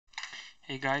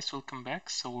Hey guys, welcome back.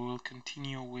 So we will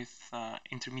continue with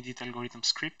intermediate algorithm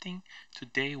scripting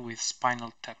today with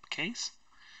Spinal Tap Case.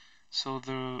 So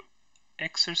the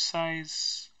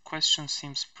exercise question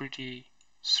seems pretty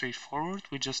straightforward.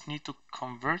 We just need to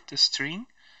convert a string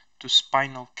to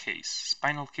spinal case.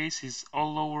 Spinal case is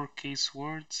all lowercase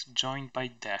words joined by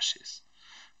dashes.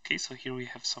 Okay, so here we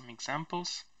have some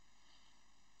examples.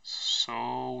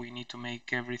 So we need to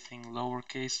make everything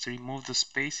lowercase, remove the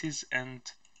spaces and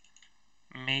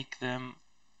make them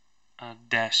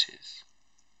dashes.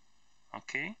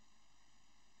 Okay,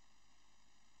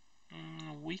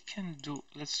 we can do,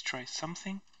 let's try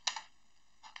something.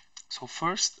 So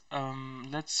first,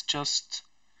 let's just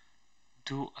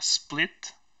do a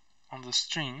split on the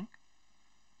string.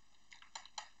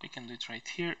 We can do it right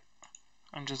here.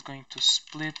 I'm just going to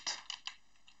split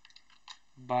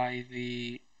by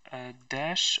the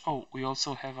dash. Oh, we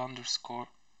also have underscore.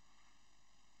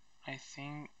 I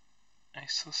think I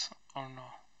saw some, or no.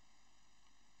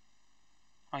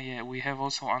 Oh yeah, we have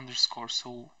also underscore,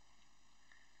 so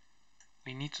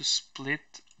we need to split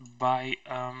by,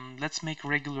 let's make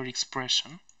regular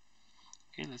expression.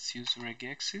 Okay, let's use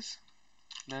regexes.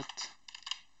 Let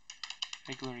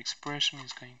regular expression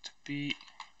is going to be,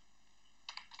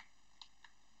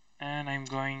 and I'm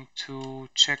going to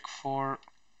check for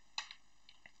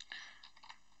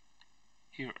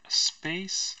here a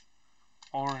space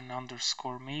or an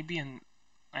underscore maybe, and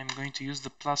I'm going to use the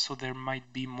plus so there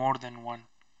might be more than one.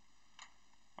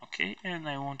 Okay, and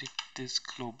I want it this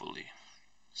globally.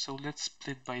 So let's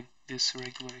split by this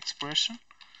regular expression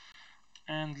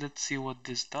and let's see what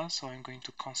this does. So I'm going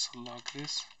to console log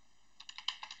this.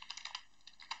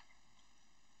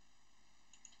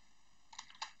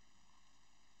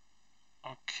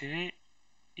 Okay,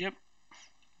 yep,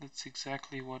 that's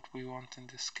exactly what we want in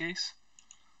this case.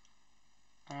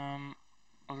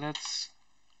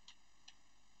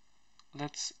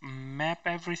 Let's map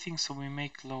everything, so we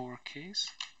make lowercase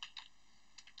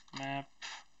map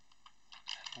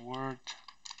word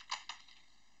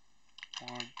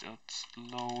dot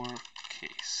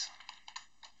lowercase.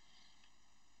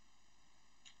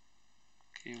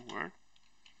 Okay, word.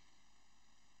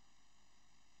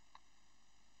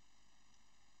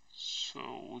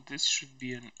 So this should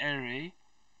be an array.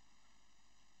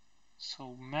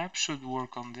 So map should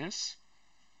work on this.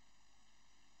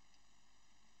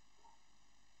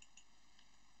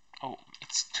 Oh,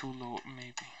 it's too low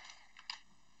maybe.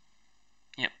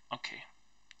 Yep, okay.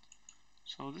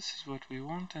 So this is what we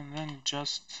want, and then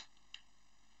just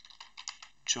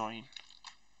join.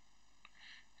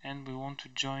 And we want to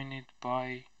join it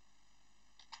by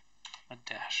a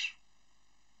dash.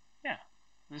 Yeah,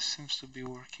 this seems to be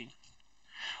working.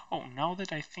 Oh, now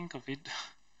that I think of it,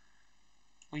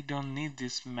 we don't need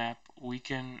this map. We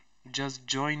can just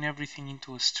join everything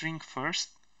into a string first,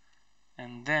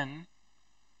 and then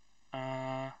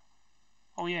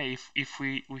oh yeah, if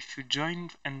you join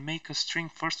and make a string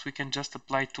first, we can just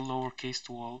apply to lowercase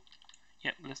to all.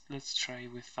 Yeah, let's try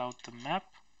without the map.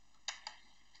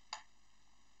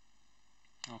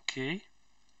 Okay,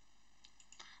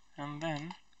 and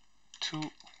then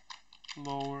to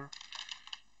lowercase.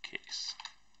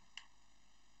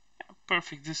 Yeah,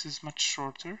 perfect. This is much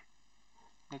shorter.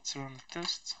 Let's run the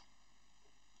test.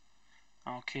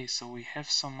 Okay, so we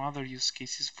have some other use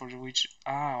cases for which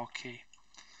okay.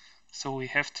 So we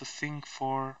have to think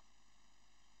for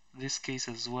this case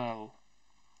as well.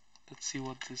 Let's see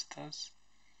what this does.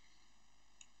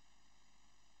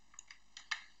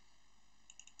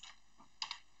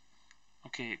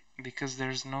 Okay, because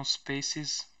there's no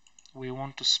spaces, we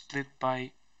want to split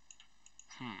by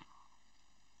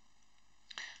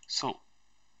So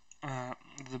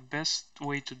the best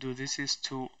way to do this is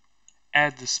to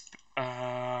add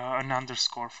an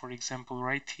underscore, for example,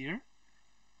 right here,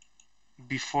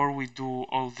 before we do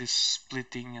all this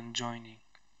splitting and joining.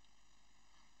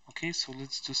 Okay, so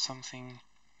let's do something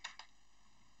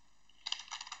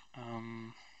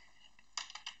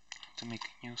to make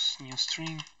a new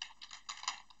string,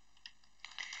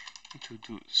 to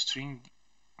do string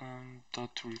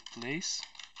dot replace.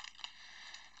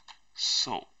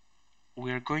 So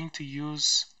we are going to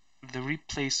use the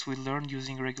replace we learned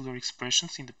using regular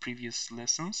expressions in the previous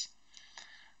lessons.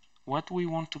 What we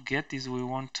want to get is we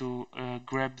want to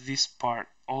grab this part,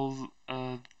 all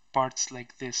parts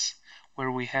like this,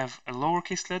 where we have a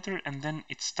lowercase letter and then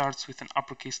it starts with an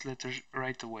uppercase letter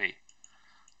right away.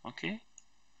 Okay,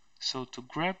 so to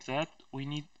grab that, we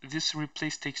need this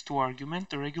replace takes two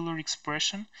arguments, a regular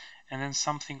expression and then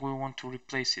something we want to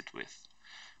replace it with.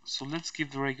 So let's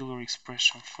give the regular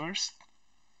expression first.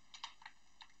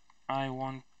 I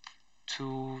want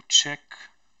to check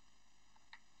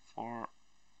for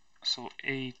so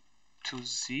A to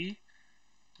Z,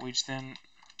 which then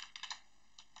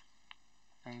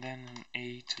and then an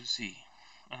A to Z,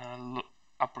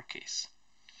 uppercase.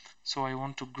 So I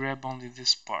want to grab only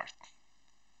this part.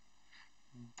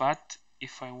 But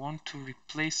if I want to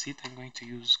replace it, I'm going to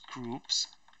use groups,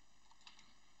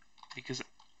 because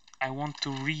I want to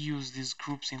reuse these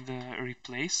groups in the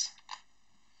replace.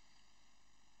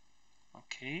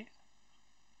 Okay.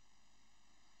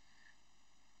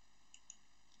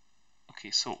 Okay,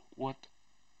 so what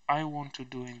I want to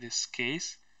do in this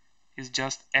case is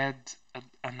just add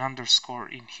an underscore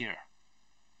in here.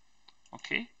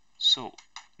 Okay, so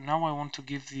now I want to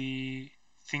give the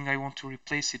thing I want to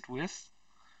replace it with.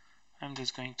 I'm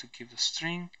just going to give a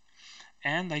string,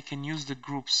 and I can use the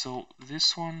group. So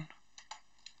this one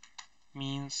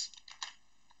means,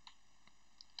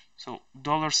 so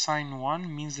 $1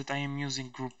 means that I am using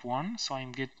group 1, so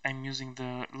I'm using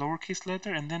the lowercase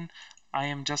letter, and then I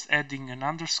am just adding an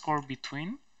underscore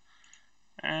between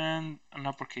and an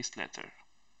uppercase letter.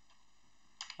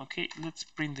 Okay, let's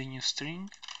print the new string,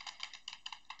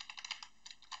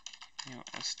 new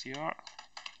str.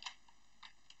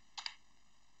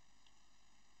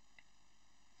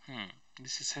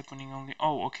 This is happening only,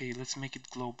 oh okay, let's make it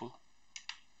global.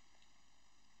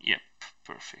 Yep,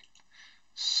 perfect.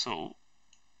 So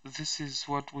this is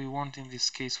what we want in this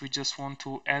case. We just want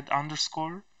to add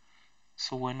underscore,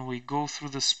 so when we go through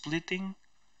the splitting,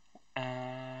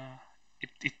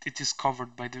 it is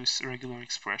covered by this regular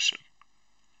expression.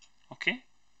 Okay,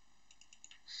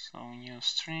 so new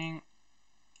string,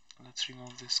 let's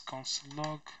remove this console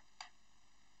log,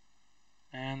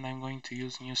 and I'm going to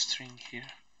use new string here,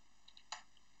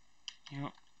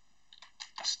 new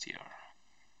str.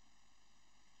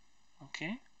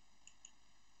 Okay,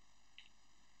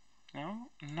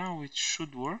 now it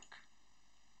should work.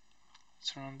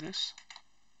 Let's run this.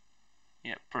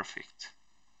 Yeah, perfect.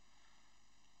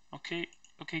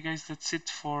 Okay guys, that's it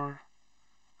for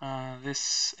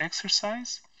this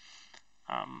exercise.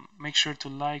 Make sure to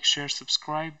like, share,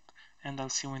 subscribe, and I'll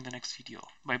see you in the next video.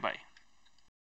 Bye bye.